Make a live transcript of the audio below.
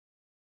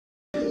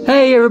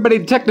Hey everybody,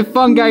 Detective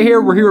Fun Guy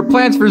here. We're here with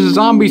Plants vs.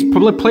 Zombies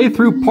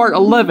playthrough part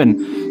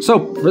 11.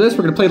 So, for this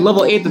we're going to play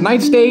level 8, the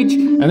night stage,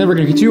 and then we're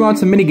going to continue on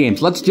some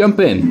mini-games. Let's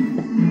jump in.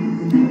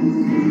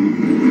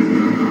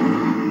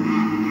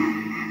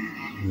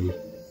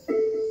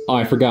 Oh,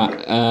 I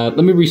forgot. Let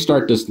me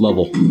restart this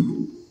level.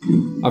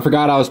 I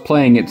forgot I was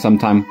playing it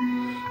sometime.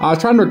 I was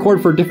trying to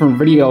record for a different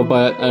video,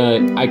 but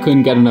I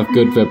couldn't get enough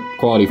good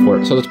quality for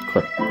it. So let's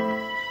correct.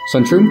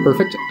 Sunshroom,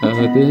 perfect.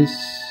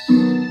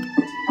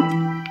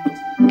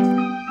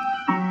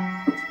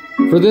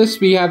 For this,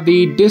 we have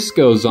the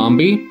Disco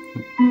Zombie.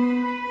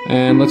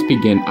 And let's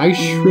begin. Ice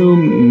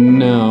Shroom,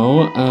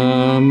 no.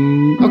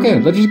 Okay,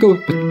 let's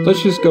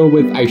just go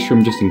with Ice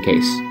Shroom just in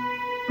case.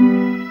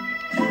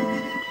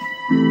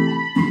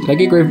 Did I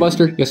get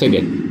Gravebuster? Yes, I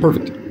did.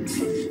 Perfect.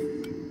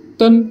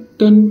 Dun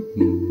dun.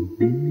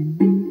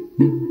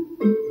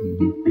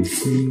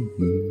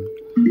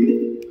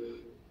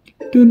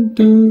 Dun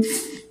dun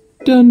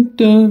dun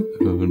dun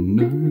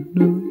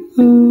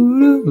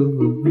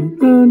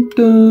dun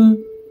dun.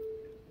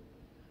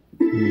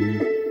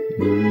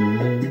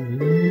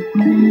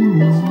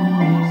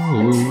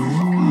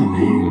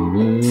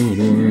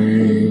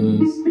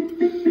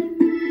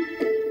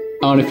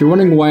 Oh, and if you're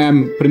wondering why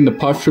I'm putting the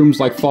mushrooms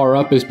like far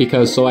up, is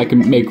because so I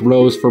can make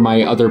rows for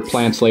my other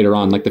plants later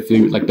on, like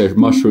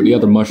the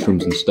other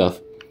mushrooms and stuff.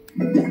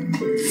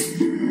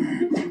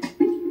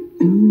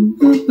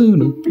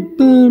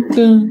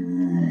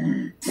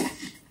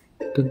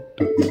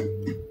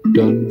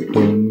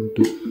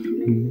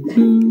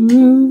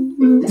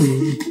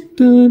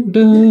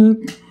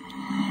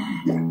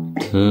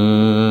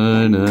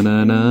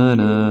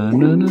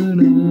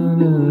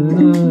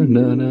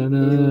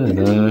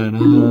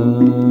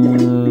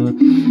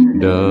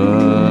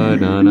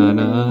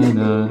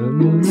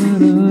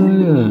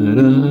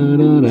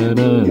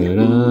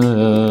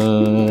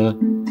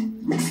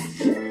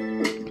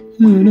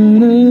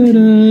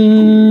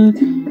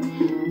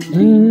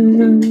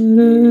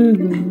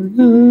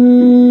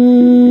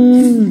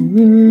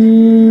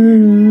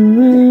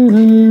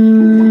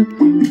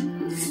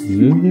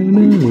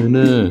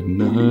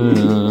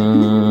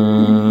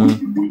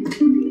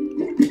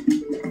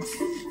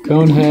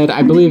 Conehead,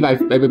 I believe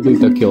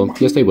they'll kill him.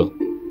 Yes, they will.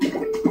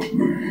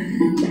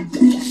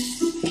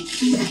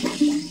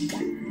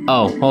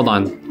 Oh, hold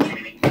on.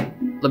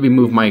 Let me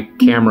move my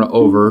camera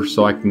over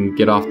so I can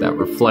get off that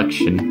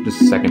reflection.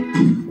 Just a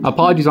second.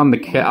 Apologies on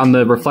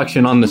the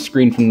reflection on the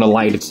screen from the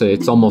light.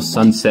 It's almost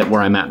sunset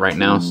where I'm at right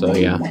now. So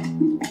yeah,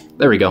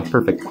 there we go.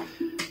 Perfect.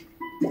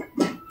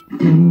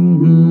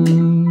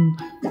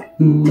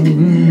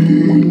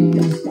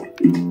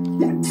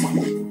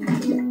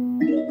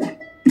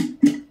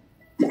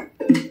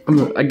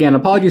 Again,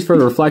 apologies for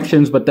the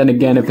reflections, but then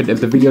again, if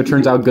the video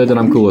turns out good, then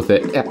I'm cool with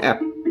it.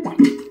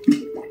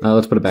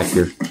 Let's put it back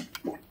here.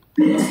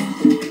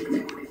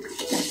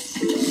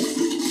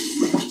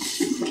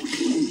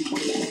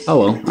 Oh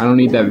well, I don't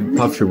need that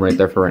puff shroom right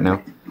there for right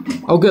now.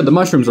 Oh good, the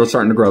mushrooms are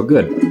starting to grow.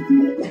 Good.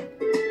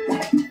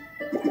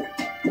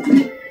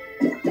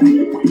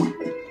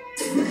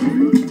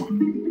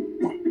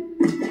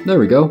 There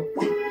we go.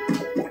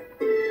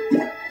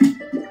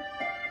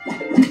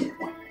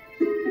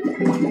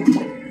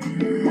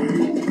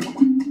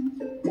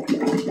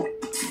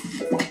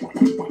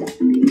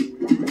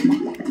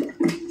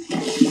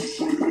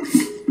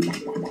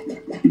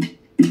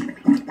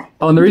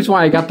 Oh, and the reason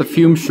why I got the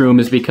fume shroom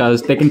is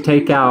because they can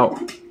take out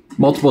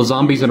multiple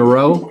zombies in a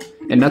row,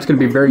 and that's going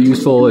to be very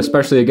useful,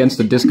 especially against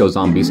the disco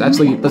zombies.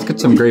 Actually, let's get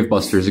some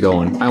Gravebusters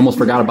going. I almost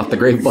forgot about the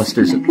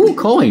Gravebusters. Ooh,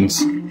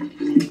 coins!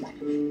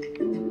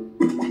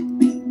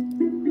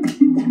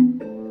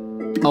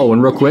 Oh,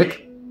 and real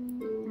quick,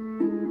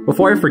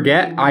 before I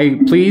forget,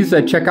 please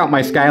check out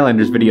my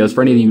Skylanders videos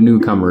for any of you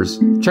newcomers.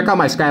 Check out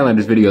my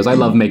Skylanders videos. I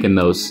love making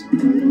those.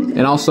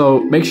 And also,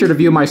 make sure to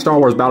view my Star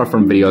Wars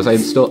Battlefront videos.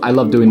 I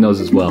love doing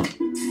those as well.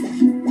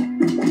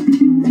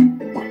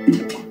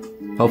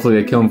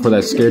 Hopefully they kill him before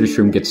that scared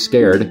shroom gets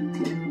scared.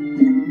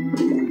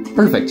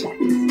 Perfect.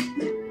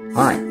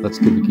 Alright, let's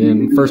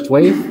begin. First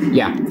wave?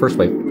 Yeah, first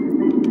wave.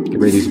 Get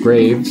rid of these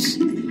graves.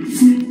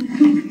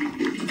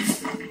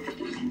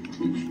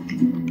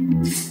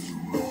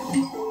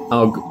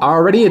 Oh,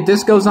 already a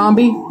disco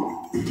zombie?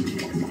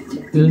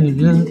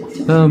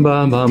 Bum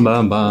bum bum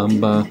bum bum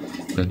bum.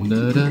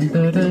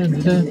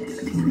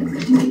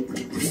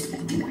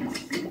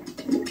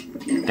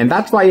 And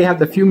that's why you have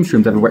the fume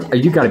shrooms everywhere.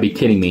 You gotta be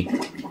kidding me.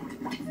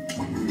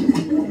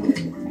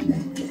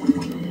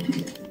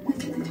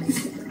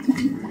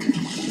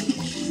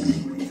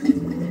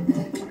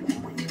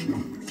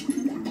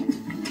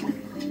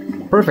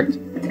 Perfect.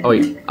 Oh,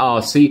 yeah.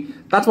 Oh, see?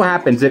 That's what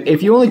happens.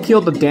 If you only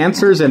kill the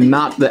dancers and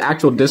not the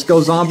actual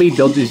disco zombie,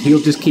 he'll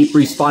just keep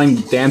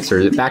respawning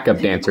dancers, backup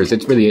dancers.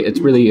 It's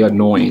really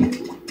annoying.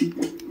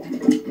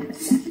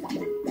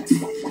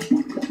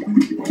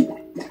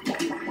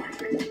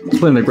 Let's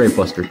put in a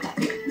Gravebuster.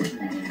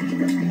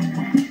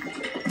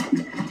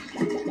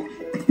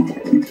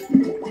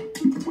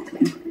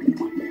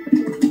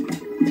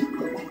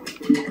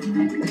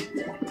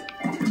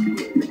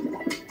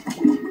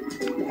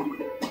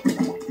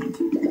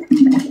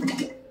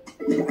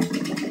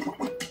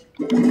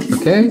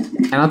 Okay,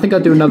 and I think I'll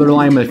do another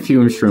line with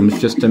fume shrooms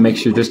just to make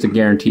sure, just to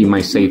guarantee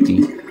my safety.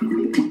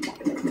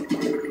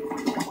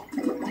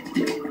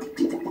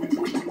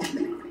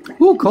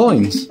 Ooh,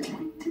 coins.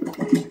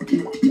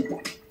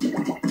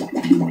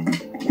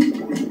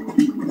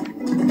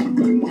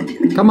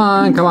 Come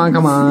on, come on,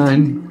 come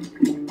on.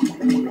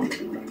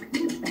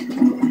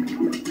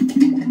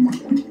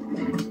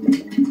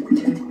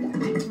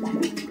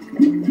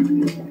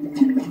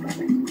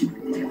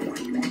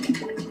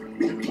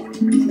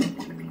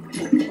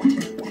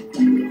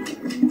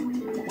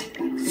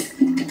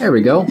 There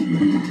we go.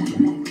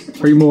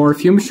 3 more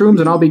fume shrooms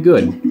and I'll be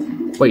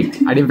good. Wait,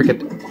 I didn't forget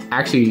to,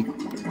 actually,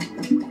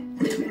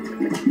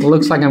 it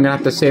looks like I'm gonna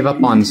have to save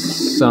up on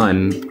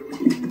sun.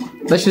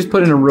 Let's just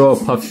put in a row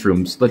of puff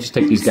shrooms. Let's just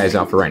take these guys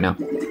out for right now.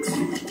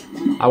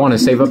 I want to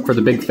save up for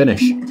the big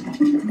finish.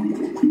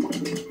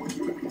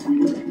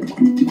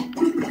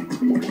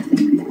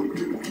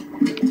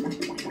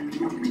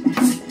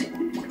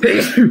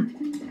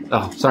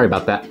 Oh, sorry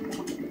about that.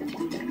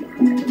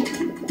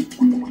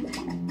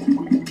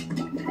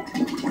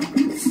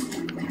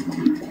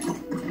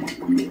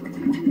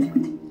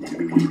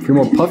 A few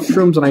more puff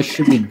shrooms and I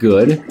should be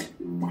good.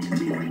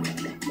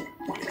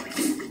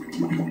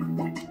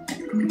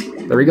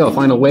 There we go,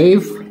 final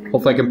wave.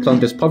 Hopefully I can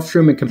plunk this puff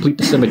shroom and complete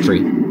the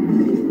symmetry.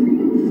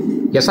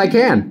 Yes, I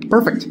can.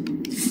 Perfect.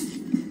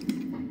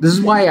 This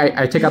is why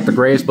I take out the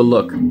graves, but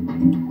look.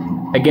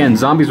 Again,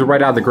 zombies will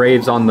right out of the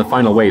graves on the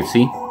final wave,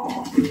 see?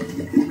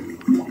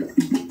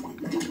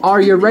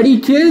 Are you ready,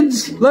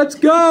 kids? Let's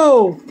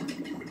go!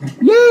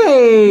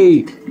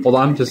 Yay! Hold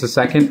on just a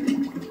second.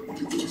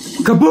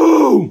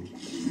 Kaboom!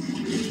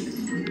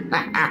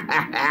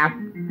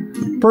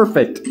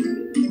 Perfect.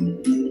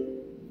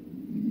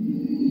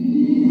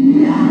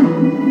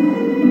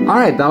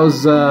 Alright, that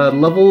was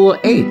level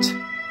 8.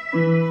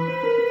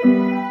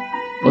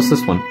 What's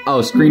this one?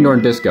 Oh, Screen Door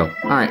and Disco.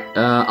 Alright,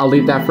 I'll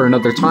leave that for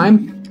another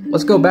time.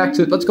 Let's go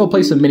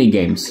play some mini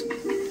games.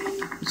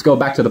 Let's go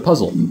back to the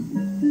puzzle.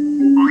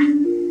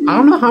 I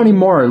don't know how many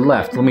more are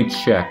left. Let me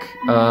check.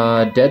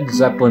 Dead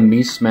Zeppelin,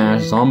 Me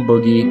Smash,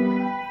 Zomboogie,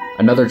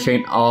 another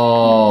chain.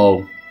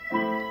 Oh,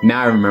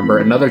 now I remember.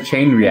 Another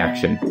chain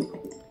reaction.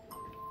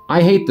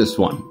 I hate this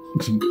one.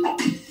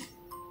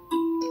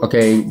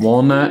 Okay,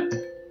 Walnut.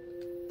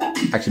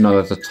 Actually, no,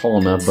 that's a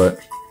tall nut, but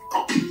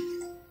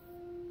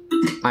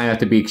I have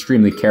to be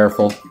extremely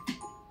careful.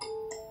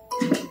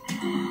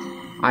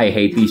 I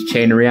hate these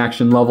chain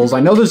reaction levels. I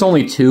know there's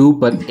only 2,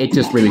 but it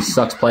just really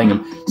sucks playing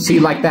them. See,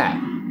 like that.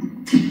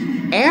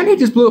 And he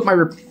just blew up my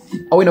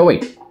oh, wait, no,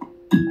 wait.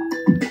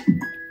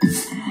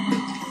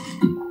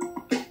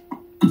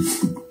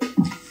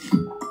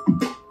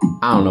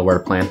 I don't know where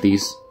to plant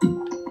these.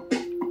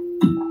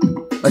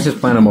 Let's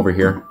just plant them over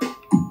here.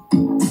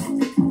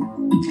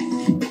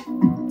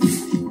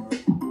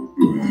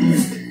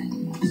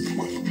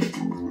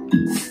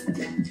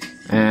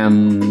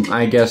 And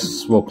I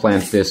guess we'll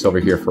plant this over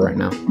here for right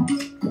now.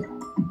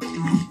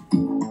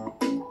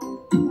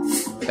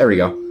 There we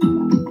go.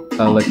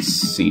 Let's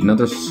see,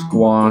 another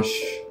squash.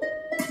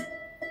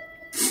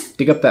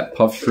 Dig up that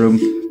puff shroom.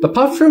 The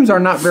puff shrooms are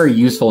not very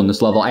useful in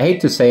this level. I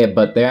hate to say it,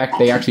 but they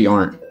actually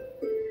aren't.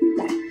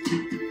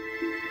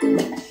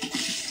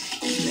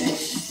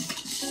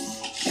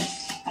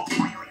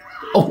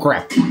 Oh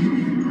crap!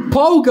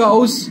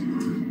 Pogos!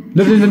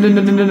 No, no, no, no,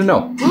 no, no, no,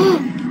 no.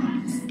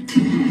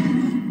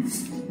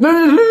 No,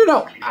 no, no, no,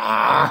 no!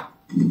 Ah!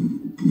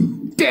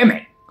 Damn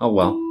it! Oh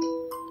well.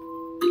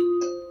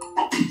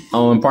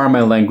 Oh, and pardon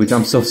my language,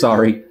 I'm so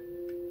sorry.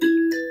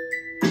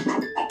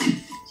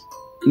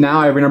 Now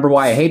I remember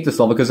why I hate this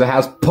level, because it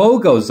has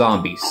pogo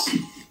zombies.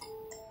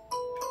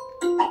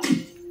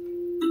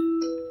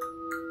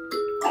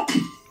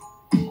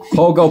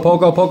 Pogo,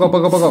 pogo, pogo,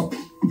 pogo, pogo.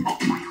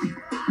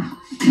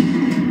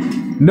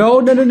 No,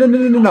 no, no, no, no,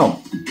 no, no,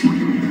 no.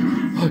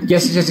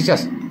 Yes, yes, yes,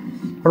 yes.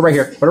 Put it right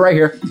here, put it right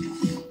here.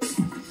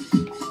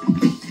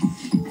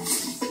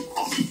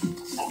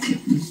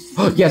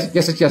 Yes,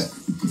 yes, yes, yes.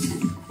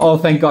 Oh,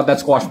 thank God that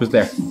squash was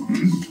there.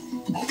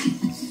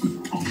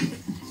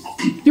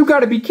 You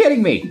gotta be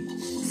kidding me!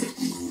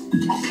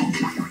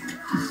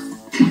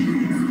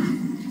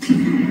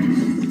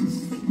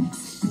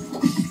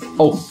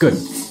 Oh, good.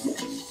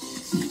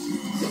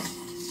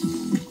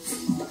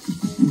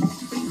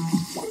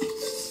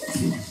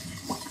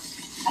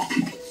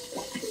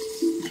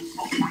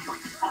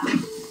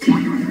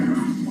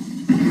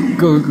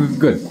 Good, good,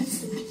 good.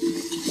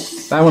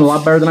 That went a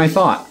lot better than I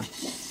thought.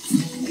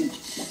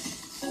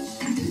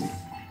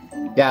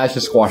 Yeah, let's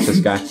just squash this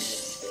guy.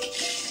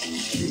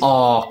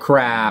 Oh,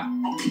 crap.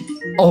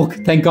 Oh,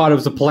 thank God it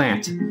was a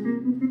plant.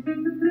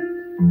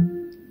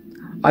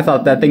 I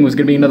thought that thing was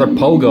gonna be another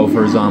pogo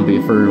for a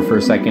zombie for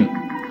a second.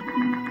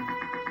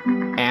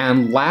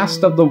 And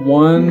last of the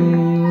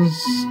ones...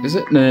 Is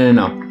it? No,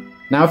 no, no.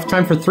 Now it's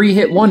time for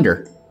 3-hit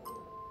wonder.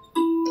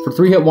 For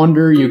 3-hit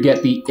wonder, you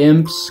get the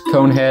imps,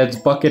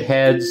 coneheads,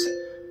 bucketheads,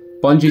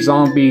 bungee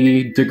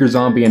zombie, digger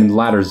zombie, and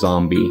ladder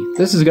zombie.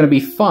 This is gonna be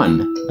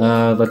fun.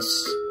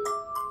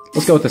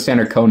 Let's go with the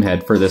standard cone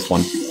head for this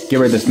one. Get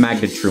rid of this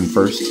magnet shroom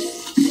first.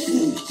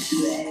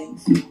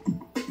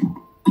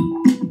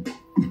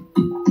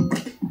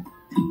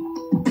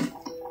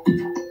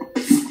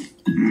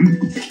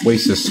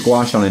 Waste a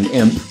squash on an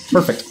imp.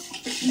 Perfect.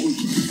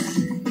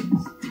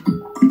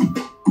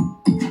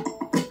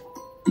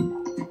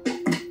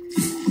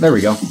 There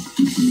we go.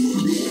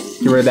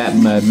 Get rid of that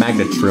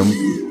magnet shroom.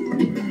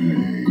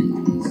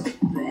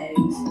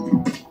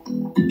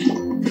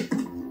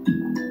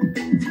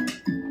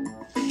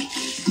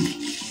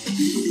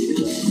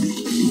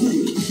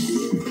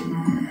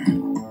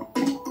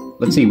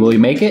 Let's see, will he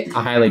make it?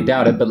 I highly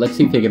doubt it, but let's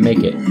see if he can make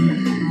it.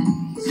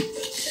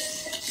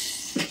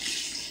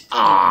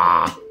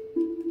 Ah!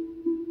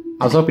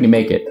 I was hoping to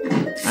make it.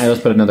 Alright,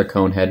 let's put another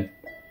cone head.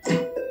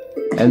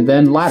 And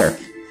then ladder.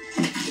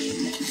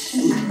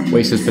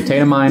 Waste his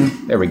potato mine.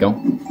 There we go.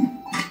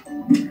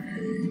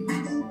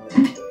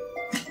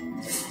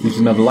 Use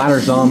another ladder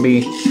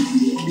zombie.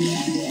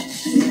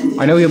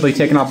 I know he'll be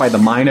taken out by the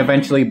mine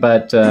eventually,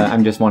 but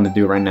I'm just wanting to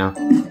do it right now.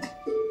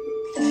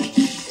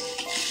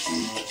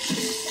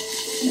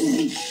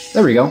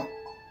 There we go.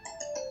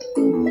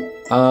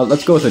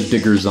 Let's go with a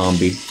digger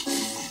zombie.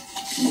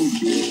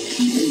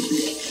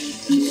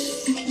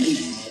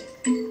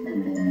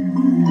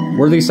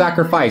 Worthy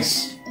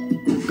sacrifice.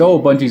 Go,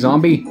 Bungie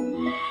zombie.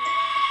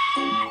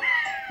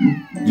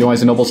 You know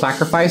why's a noble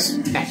sacrifice?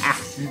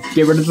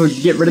 Get rid of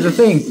the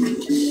thing.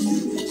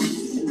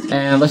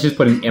 And let's just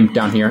put an imp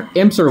down here.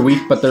 Imps are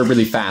weak, but they're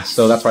really fast,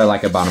 so that's what I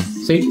like about them.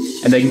 See?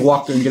 And they can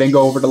walk and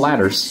go over the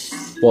ladders.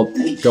 Well,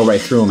 go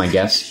right through them, I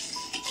guess.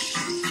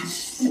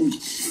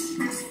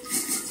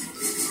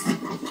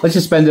 Let's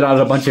just spend it on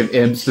a bunch of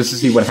imps just to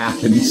see what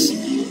happens.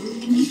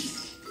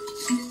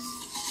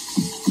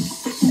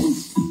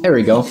 There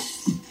we go.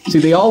 See,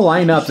 they all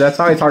line up. That's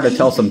how it's hard to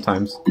tell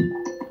sometimes.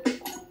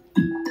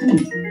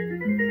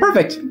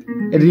 Perfect!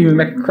 It didn't even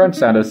make a crunch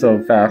sound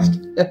so fast.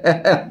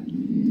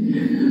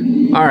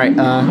 Alright,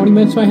 how many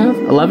minutes do I have?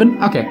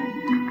 11? Okay.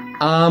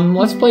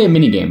 Let's play a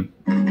minigame.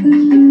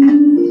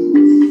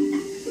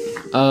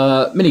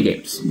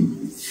 Minigames.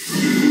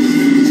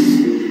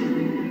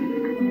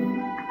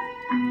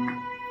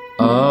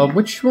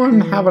 Which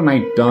one haven't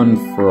I done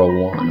for a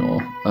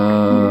while?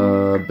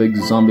 Big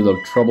Zombie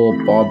Little Trouble,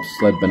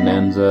 Bobsled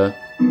Bonanza,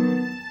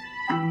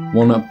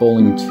 Walnut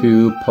Bowling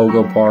 2,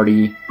 Pogo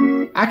Party.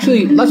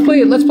 Actually, let's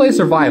play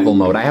survival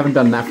mode. I haven't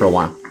done that for a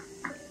while.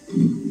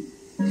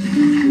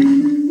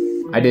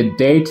 I did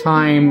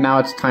daytime, now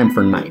it's time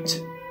for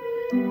night.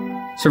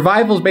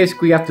 Survival is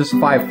basically you have to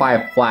survive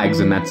 5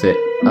 flags and that's it.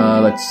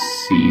 Let's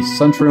see,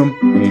 Sunshroom.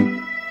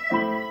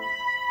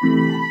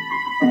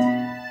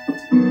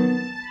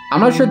 I'm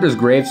not sure if there's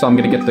graves, so I'm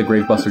gonna get the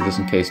Grave Buster just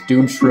in case.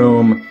 Doom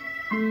Shroom,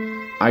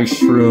 Ice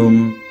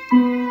Shroom.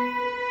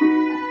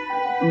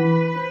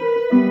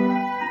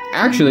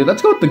 Actually,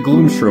 let's go with the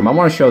Gloom Shroom. I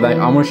want to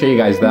show you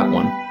guys that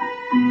one.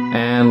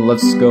 And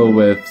let's go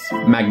with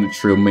Magnet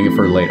Shroom, maybe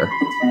for later.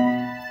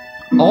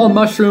 All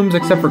mushrooms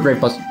except for Grave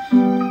Buster.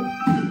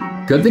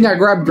 Good thing I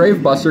grabbed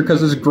Grave Buster because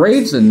there's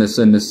graves in this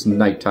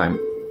nighttime.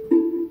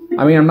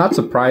 I mean, I'm not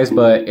surprised,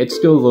 but it's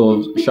still a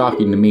little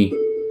shocking to me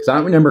because I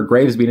don't remember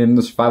graves being in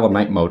the survival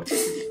night mode.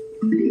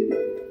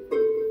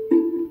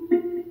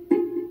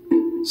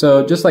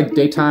 So just like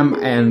daytime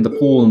and the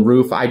pool and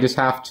roof, I just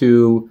have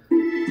to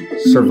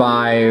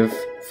survive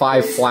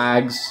 5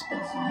 flags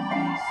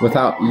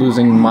without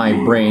losing my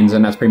brains,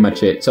 and that's pretty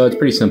much it. So it's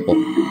pretty simple.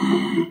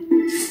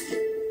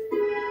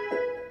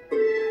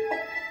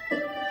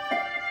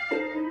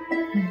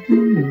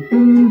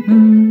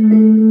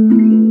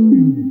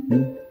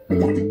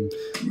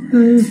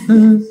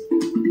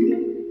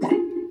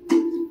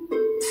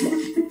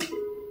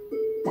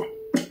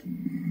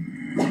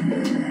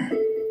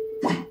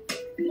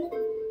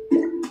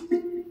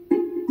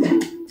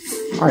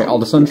 Alright, all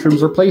the sun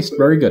shrooms are placed.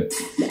 Very good.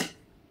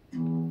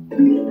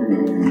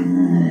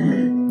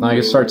 Now I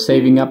can start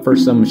saving up for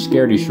some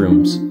scaredy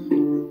shrooms.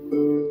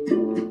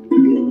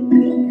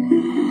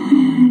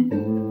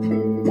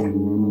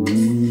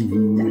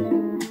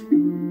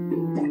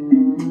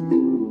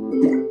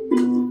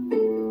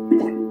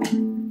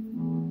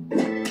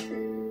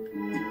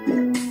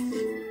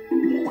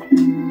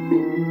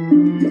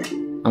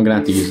 I'm gonna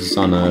have to use this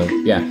on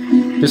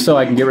just so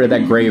I can get rid of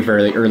that grave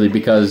fairly early,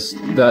 because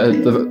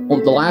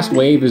the last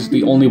wave is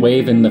the only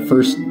wave in the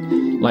first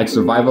like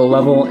survival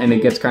level, and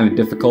it gets kind of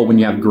difficult when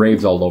you have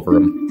graves all over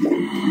them.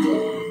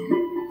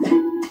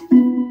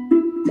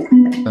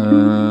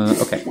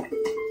 Okay.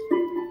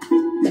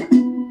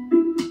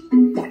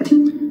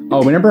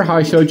 Oh, remember how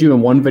I showed you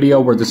in one video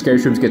where the scary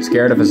shrooms get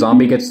scared if a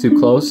zombie gets too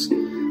close?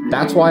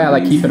 That's why I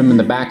like keeping them in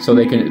the back, so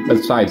they can,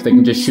 besides, they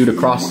can just shoot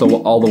across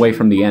all the way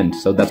from the end,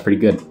 so that's pretty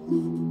good.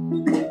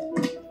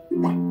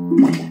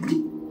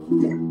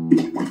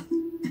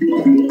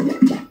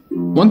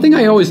 One thing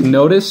I always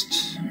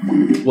noticed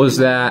was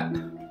that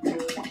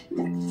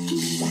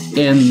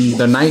in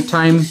the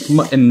nighttime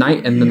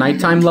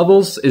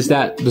levels is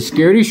that the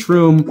scaredy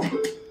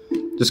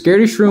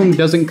shroom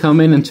doesn't come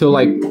in until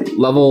like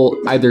level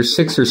either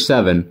 6 or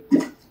 7.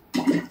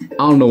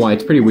 I don't know why,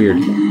 it's pretty weird.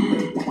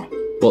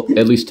 Well,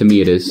 at least to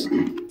me it is.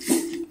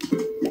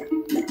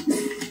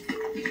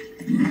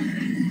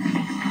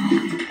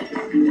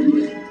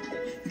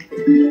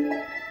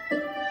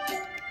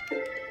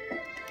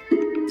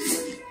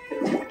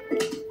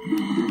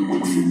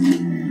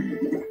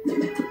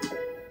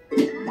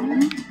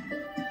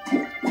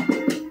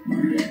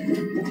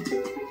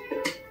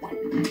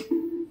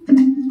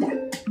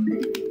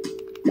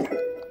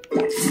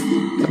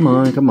 Come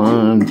on, come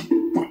on.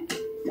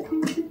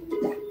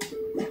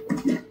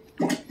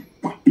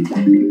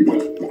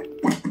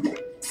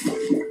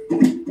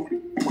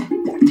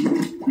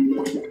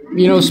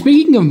 You know,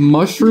 speaking of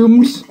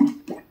mushrooms,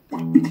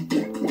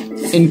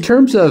 in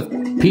terms of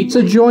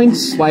pizza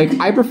joints, like,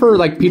 I prefer,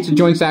 like, pizza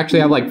joints to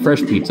actually have, like, fresh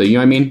pizza, you know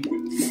what I mean?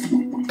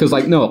 Because,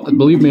 like, no,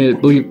 believe me,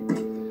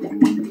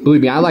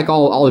 I like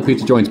all the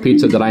pizza joints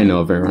pizza that I know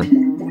of,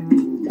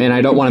 everyone. And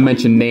I don't want to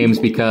mention names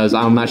because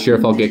I'm not sure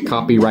if I'll get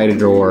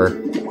copyrighted or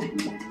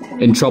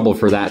in trouble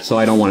for that, so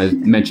I don't want to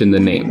mention the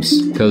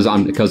names, because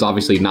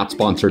obviously not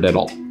sponsored at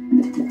all.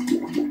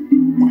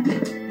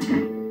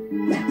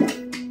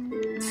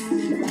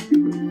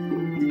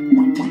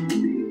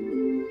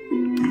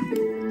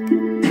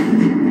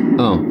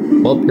 Oh,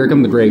 well, here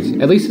come the graves.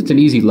 At least it's an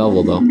easy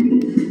level, though.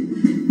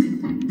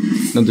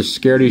 Another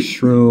scaredy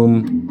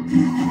shroom.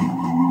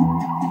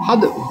 How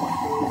the...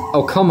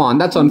 Oh, come on,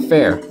 that's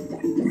unfair.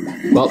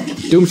 Well,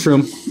 Doom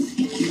Shroom.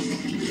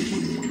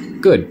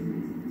 Good.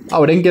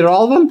 Oh, I didn't get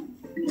all of them?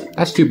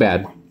 That's too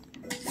bad.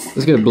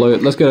 Let's get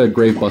a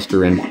Grave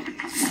Buster in.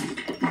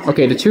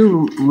 Okay, the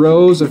 2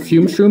 rows of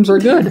Fume Shrooms are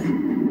good.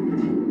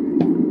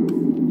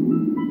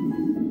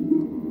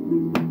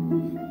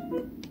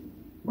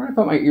 Where did I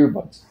put my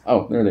earbuds?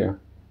 Oh, there they are.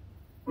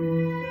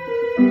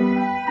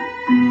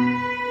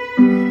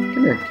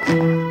 Come here.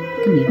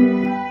 Come here.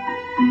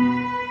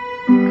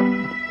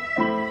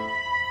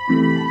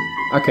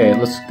 Okay,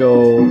 let's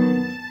go.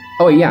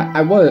 Oh yeah,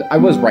 I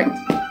was right.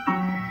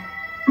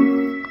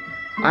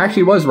 I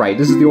actually was right.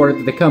 This is the order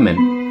that they come in.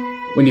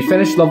 When you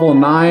finish level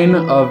 10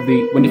 of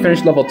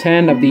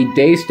the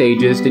day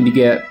stages, then you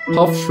get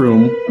Puff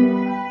Shroom.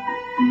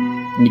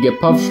 And you get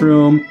Puff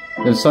Shroom,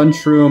 then Sun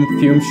Shroom,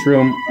 Fume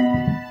Shroom,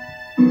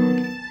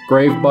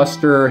 Grave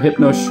Buster,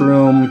 Hypno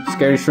Shroom,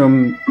 Scary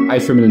Shroom,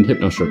 Ice Shroom, and then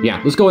Hypno Shroom.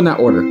 Yeah, let's go in that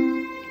order.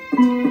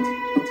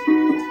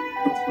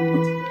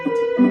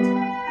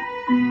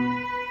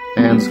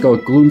 And let's go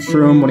with Gloom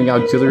Shroom, one of the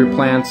auxiliary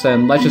plants,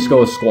 and let's just go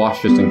with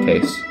Squash just in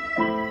case.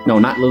 No,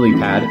 not Lily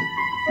Pad.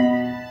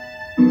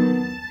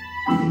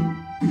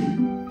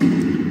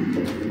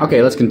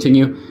 Okay, let's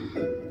continue.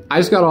 I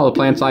just got all the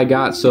plants I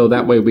got, so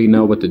that way we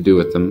know what to do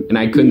with them. And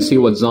I couldn't see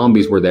what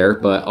zombies were there,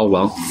 but oh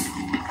well.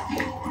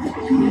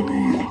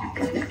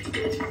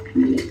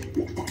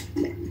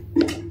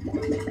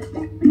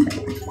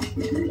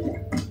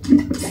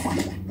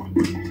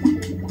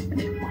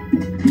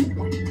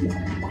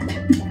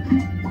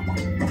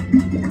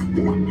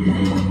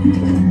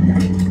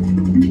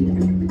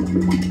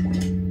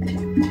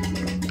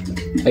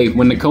 Hey,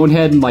 when the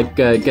Conehead, like,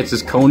 gets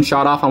his cone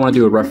shot off, I want to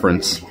do a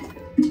reference.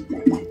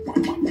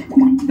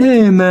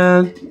 Hey,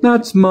 man,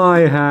 that's my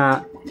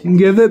hat.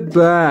 Give it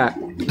back.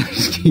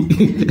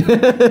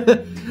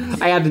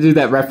 I had to do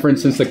that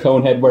reference since the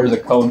Conehead wears a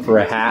cone for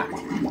a hat.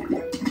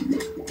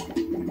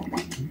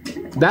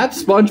 That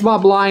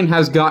SpongeBob line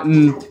has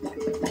gotten,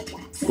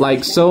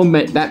 like,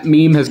 that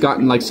meme has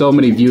gotten, like, so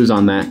many views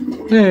on that.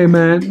 Hey,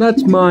 man,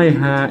 that's my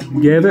hat.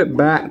 Give it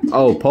back.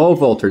 Oh, Pole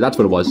Vaulter, that's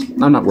what it was.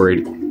 I'm not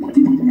worried.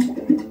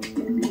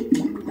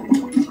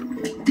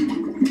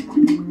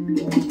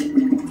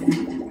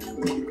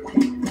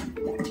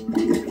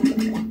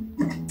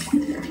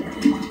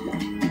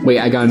 Wait,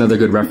 I got another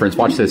good reference.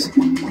 Watch this.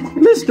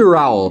 Mr.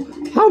 Owl,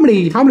 how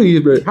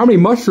many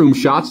mushroom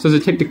shots does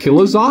it take to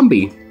kill a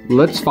zombie?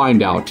 Let's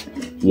find out.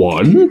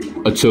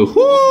 1, a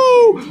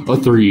 2, a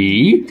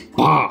 3,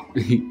 ah.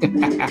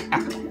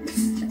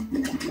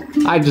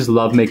 I just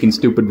love making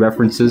stupid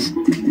references.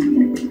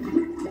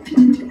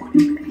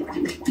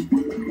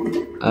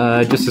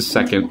 Just a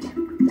second.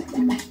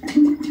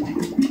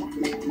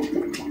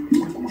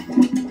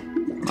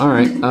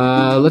 Alright,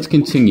 let's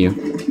continue.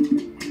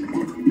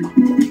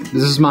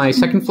 This is my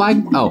second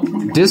flag? Oh,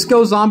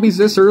 disco zombies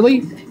this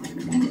early?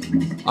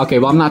 Okay,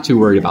 well, I'm not too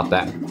worried about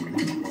that.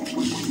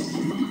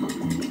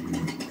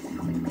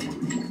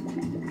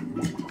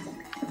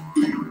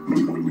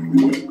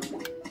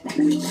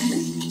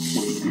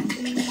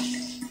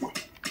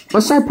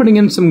 Let's start putting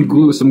in some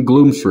gloom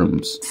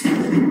shrooms.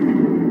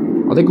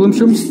 Are they gloom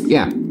shrooms?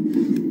 Yeah.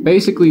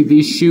 Basically,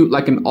 these shoot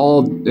like in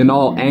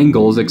all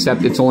angles,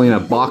 except it's only in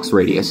a box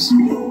radius.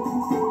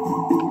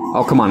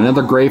 Oh, come on,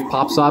 another grave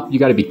pops up? You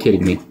gotta be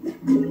kidding me.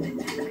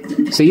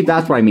 See,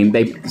 that's what I mean.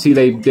 They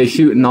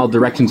shoot in all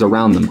directions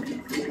around them.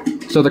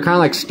 So they're kind of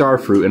like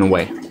Starfruit in a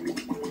way.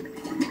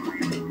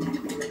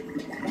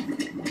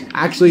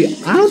 Actually,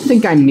 I don't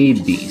think I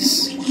need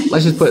these.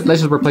 Let's just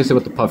replace it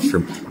with the Puff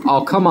Shroom.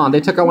 Oh, come on,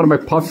 they took out one of my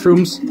Puff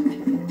Shrooms?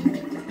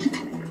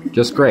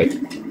 Just great.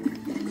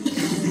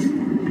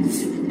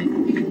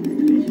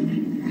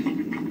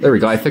 There we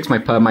go. I fixed my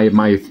puff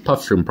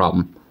shroom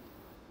problem.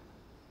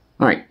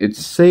 Alright,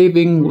 it's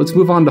saving. Let's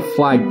move on to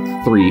flag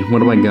 3. What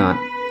do I got?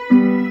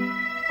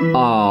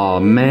 Aw,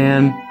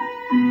 man.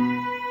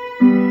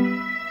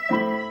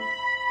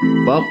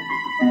 Well,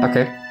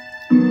 okay.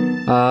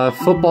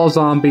 Football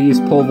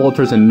zombies, pole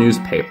vaulters, and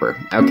newspaper.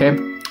 Okay.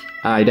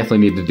 I definitely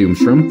need the Doom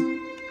Shroom.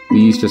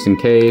 These just in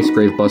case.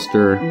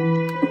 Gravebuster.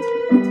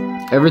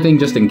 Everything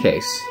just in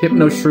case.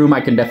 Hypno Shroom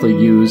I can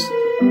definitely use.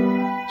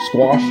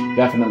 Squash,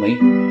 definitely.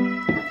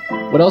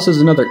 What else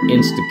is another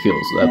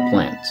insta-kills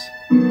plant?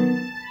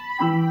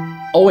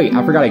 Oh wait,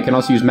 I forgot I can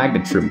also use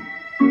Magnet Shroom.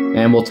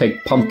 And we'll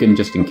take Pumpkin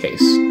just in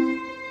case.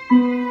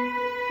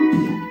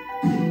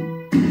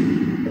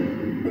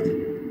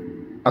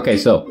 Okay,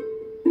 so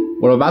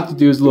what I'm about to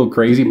do is a little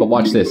crazy, but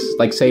watch this.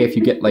 Like, say if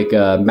you get like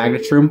a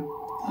Magnet Shroom.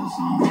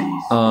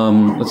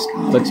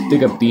 Let's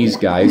dig up these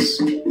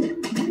guys.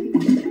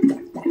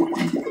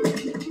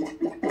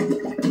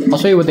 I'll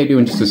show you what they do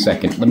in just a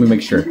second. Let me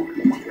make sure.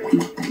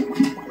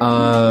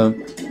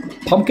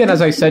 Pumpkin,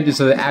 as I said,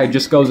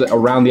 just goes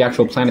around the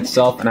actual plant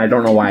itself, and I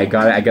don't know why I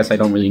got it. I guess I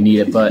don't really need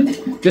it, but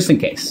just in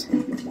case.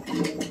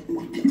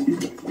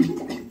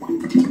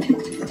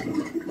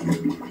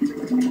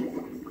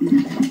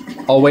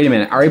 Oh, wait a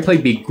minute. I already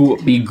played Be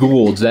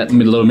Goulds, that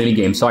little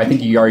minigame, so I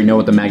think you already know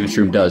what the Magnet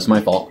Shroom does. My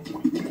fault.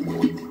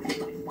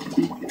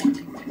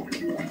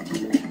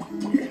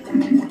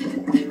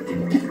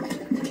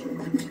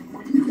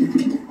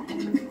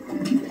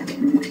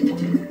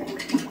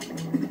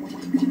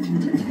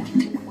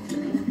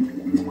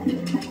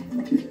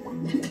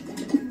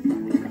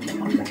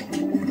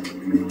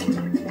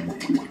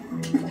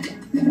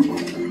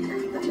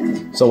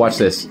 So watch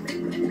this.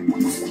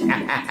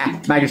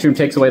 Magnet Shroom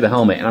takes away the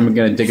helmet, and I'm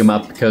gonna dig him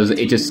up because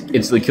it just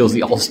instantly kills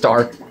the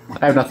All-Star.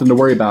 I have nothing to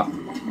worry about.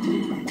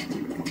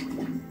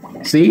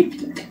 See?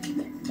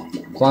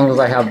 As long as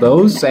I have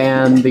those,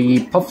 and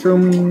the Puff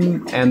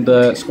Shroom, and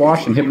the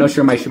Squash, and Hypno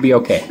Shroom, I should be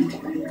okay.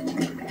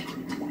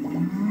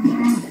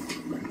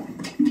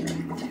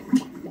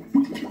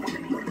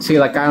 See,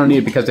 like, I don't need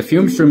it because the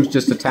Fume Shrooms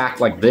just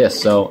attack like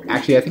this, so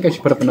actually I think I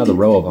should put up another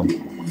row of them.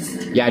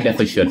 Yeah, I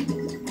definitely should.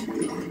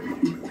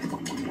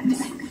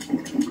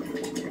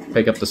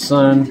 Pick up the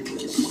sun.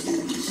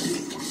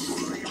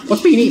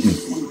 What's being eaten?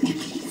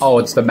 Oh,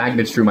 it's the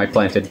Magnet Shroom I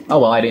planted. Oh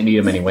well, I didn't need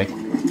him anyway.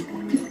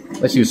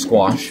 Let's use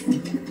Squash.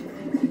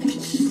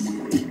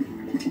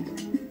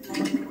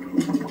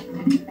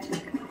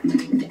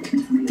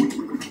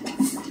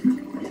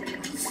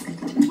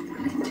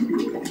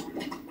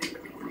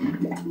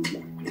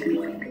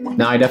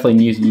 Now I definitely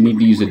need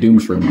to use a Doom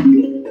Shroom.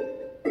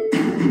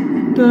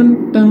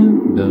 Dun,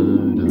 dun,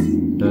 dun,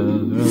 dun,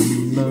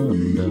 dun,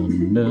 dun,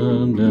 dun,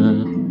 dun,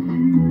 dun.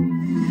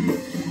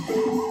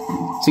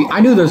 See,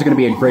 I knew there was going to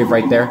be a grave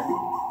right there.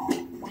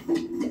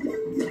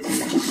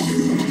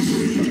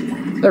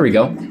 There we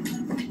go.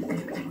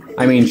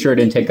 I mean, sure, it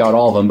didn't take out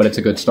all of them, but it's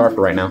a good start for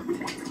right now.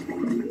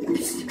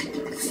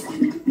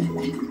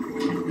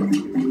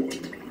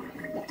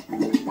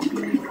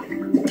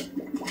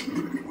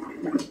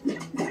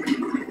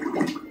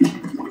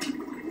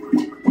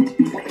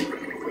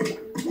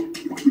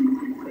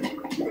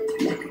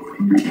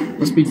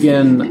 Let's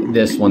begin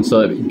this one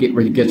so it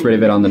gets rid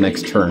of it on the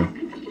next turn.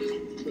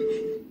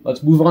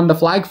 Let's move on to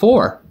flag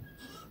 4.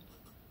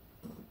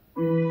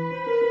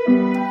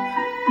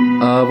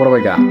 What do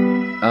I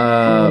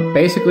got?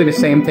 Basically the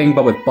same thing,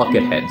 but with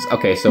bucket heads.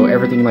 Okay, so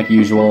everything like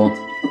usual.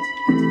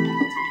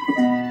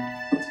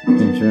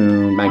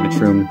 Magnet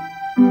Shroom.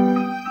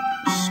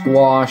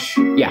 Squash.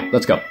 Yeah,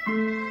 let's go.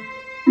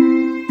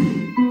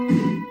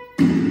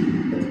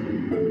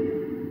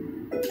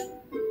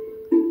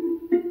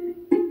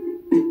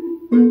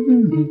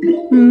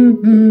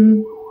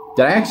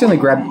 Did I accidentally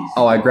grab...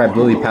 Oh, I grabbed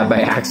Lily Pad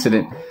by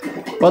accident.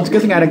 Well, it's a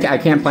good thing I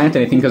can't plant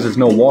anything because there's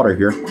no water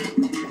here.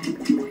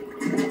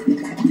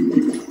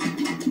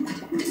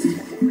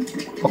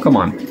 Oh, come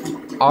on.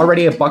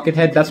 Already a bucket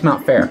head? That's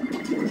not fair.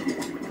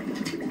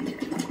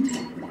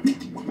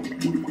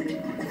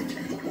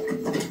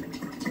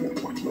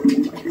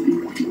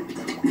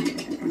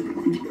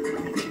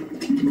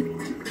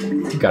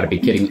 You gotta be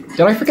kidding.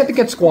 Did I forget to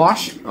get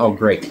Squash? Oh,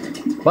 great.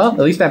 Well, at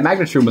least that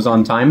Magnet Shroom was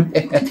on time.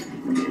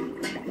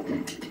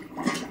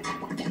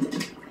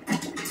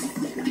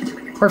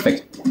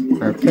 Perfect.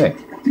 Okay.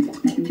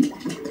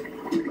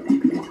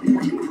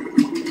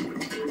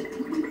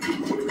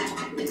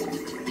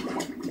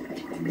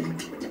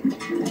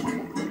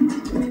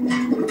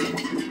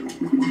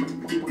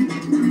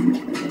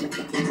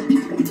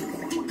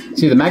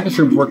 See, the Magnet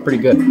Shrooms work pretty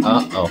good.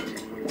 Uh-oh.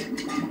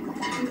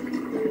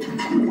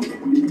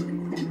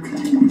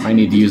 I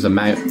need to use a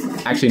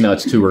Actually, no,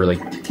 it's too early.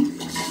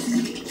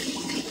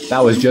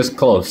 That was just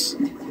close.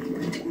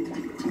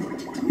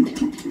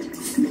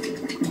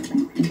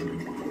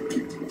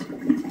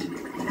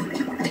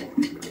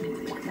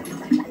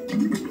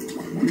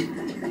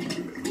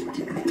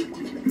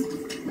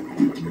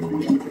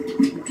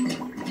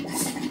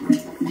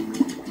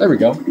 There we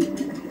go.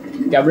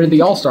 Got rid of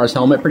the All-Stars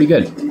helmet pretty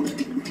good.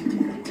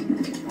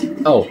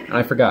 Oh, and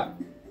I forgot.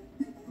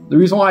 The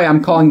reason why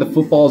I'm calling the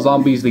football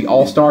zombies the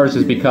All-Stars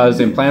is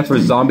because in Plants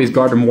vs. Zombies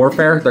Garden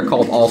Warfare, they're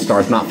called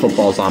All-Stars, not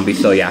football zombies,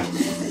 so yeah.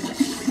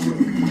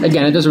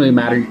 Again, it doesn't really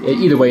matter.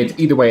 Either way,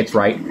 it's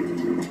right.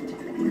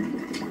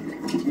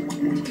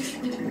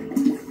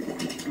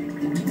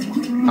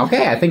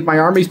 Okay, I think my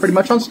army's pretty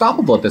much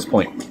unstoppable at this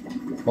point.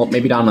 Well,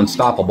 maybe not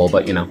unstoppable,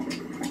 but you know.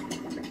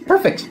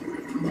 Perfect.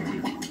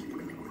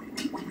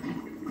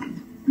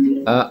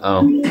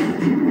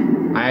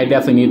 Uh-oh. I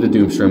definitely need the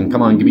Doomshroom.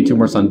 Come on, give me 2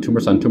 more sun, 2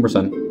 more sun, 2 more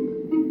sun.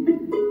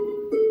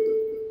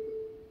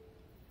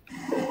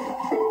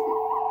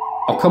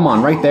 Oh, come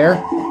on, right there.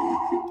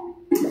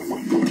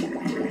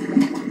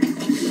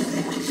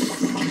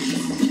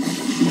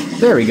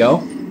 There we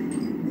go.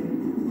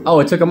 Oh,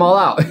 it took them all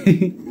out.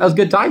 That was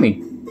good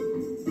timing.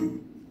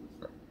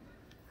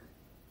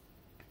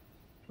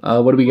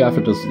 What do we got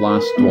for this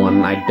last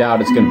one? I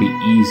doubt it's going to be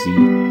easy.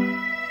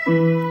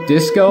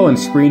 Disco and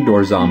screen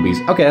door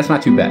zombies. Okay, that's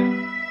not too bad.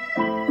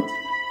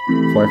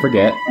 Before I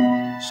forget,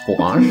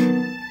 Squash,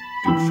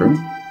 Doomshroom,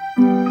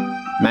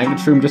 Magnet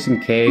Shroom just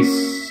in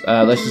case.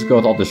 Let's just go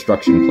with all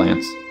Destruction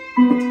Plants.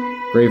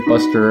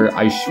 Gravebuster,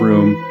 Ice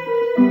Shroom.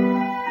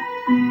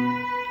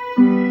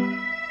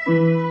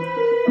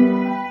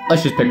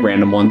 Let's just pick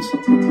random ones.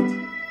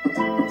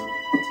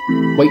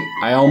 Wait,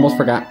 I almost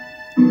forgot.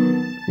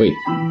 Wait.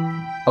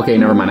 Okay,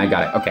 never mind, I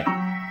got it. Okay.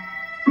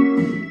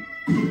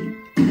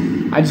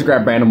 I just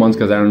grabbed random ones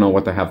because I don't know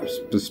what to have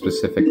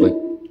specifically.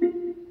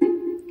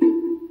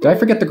 Did I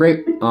forget the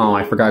Grave... Oh,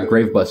 I forgot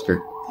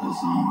Gravebuster.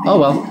 Oh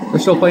well,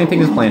 there's still plenty of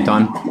things to plant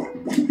on.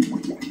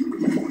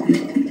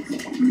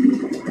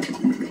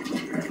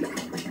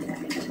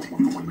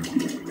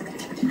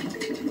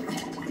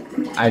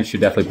 I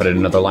should definitely put in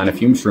another line of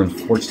Fume Shrooms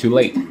before it's too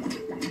late.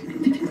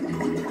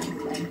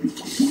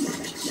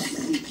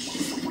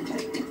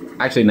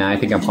 Actually, nah, I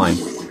think I'm fine.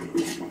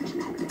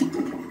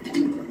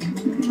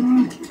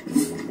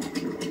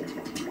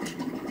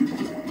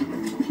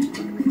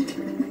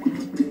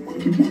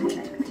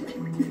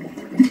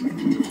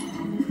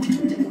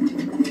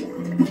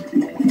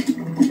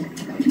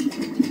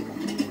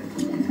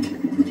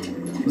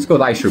 Let's go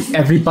with Ice Shroom.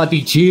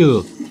 Everybody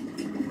chill!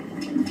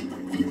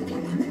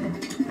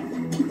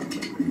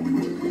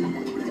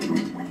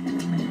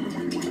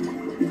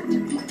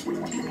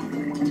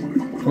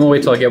 I'm gonna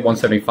wait till I get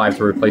 175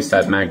 to replace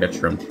that Magnet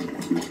Shroom.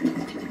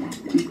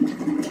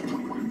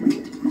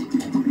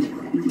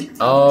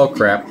 Oh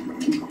crap.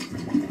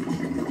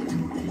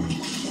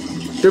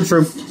 Doom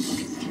Shroom.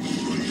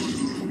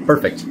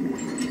 Perfect.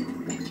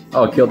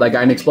 Oh, it killed that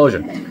guy in an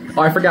explosion.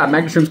 Oh, I forgot.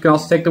 Magnet Shrooms can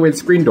also take away the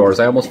screen doors.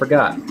 I almost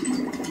forgot.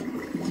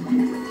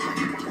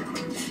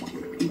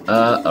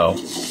 Uh-oh.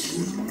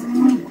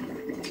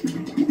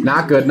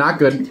 Not good, not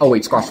good. Oh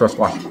wait, squash, squash,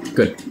 squash.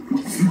 Good.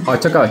 Oh, I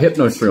took out a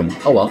Hypno Shroom.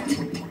 Oh well.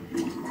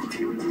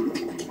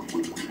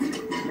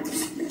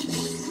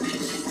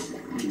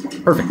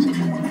 Perfect.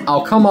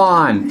 Oh, come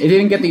on! It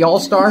didn't get the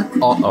All-Star?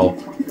 Uh-oh.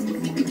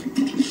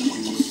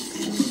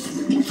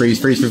 Freeze,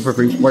 freeze, freeze,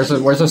 freeze. Where's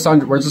the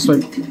sun? Where's the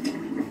swing?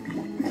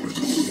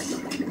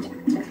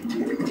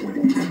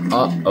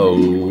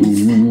 Uh-oh.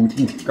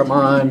 Come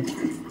on.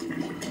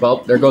 Well,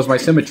 there goes my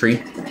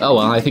symmetry. Oh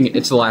well, I think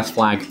it's the last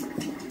flag.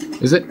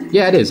 Is it?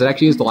 Yeah, it is. It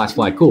actually is the last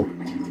flag. Cool.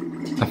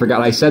 I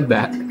forgot I said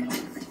that.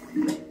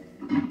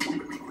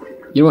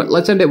 You know what?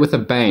 Let's end it with a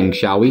bang,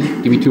 shall we?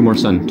 Give me 2 more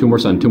sun. 2 more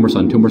sun. 2 more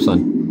sun. 2 more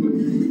sun.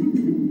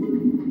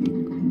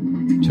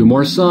 2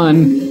 more sun.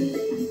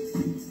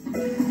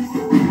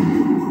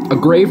 A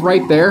grave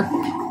right there.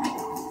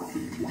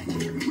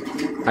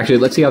 Actually,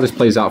 let's see how this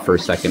plays out for a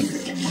second.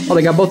 Oh,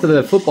 they got both of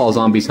the football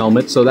zombies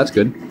helmets, so that's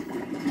good.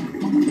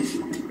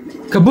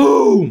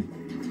 Kaboom!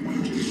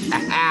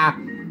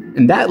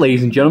 And that,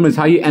 ladies and gentlemen, is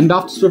how you end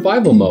off the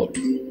survival mode.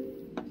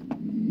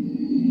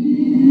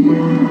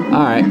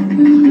 Alright.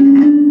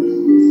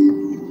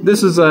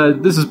 This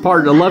is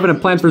part 11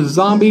 of Plants vs.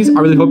 Zombies. I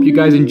really hope you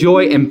guys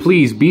enjoy, and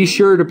please be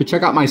sure to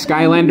check out my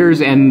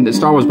Skylanders and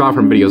Star Wars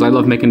Battlefront videos. I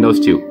love making those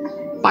too.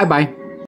 Bye-bye.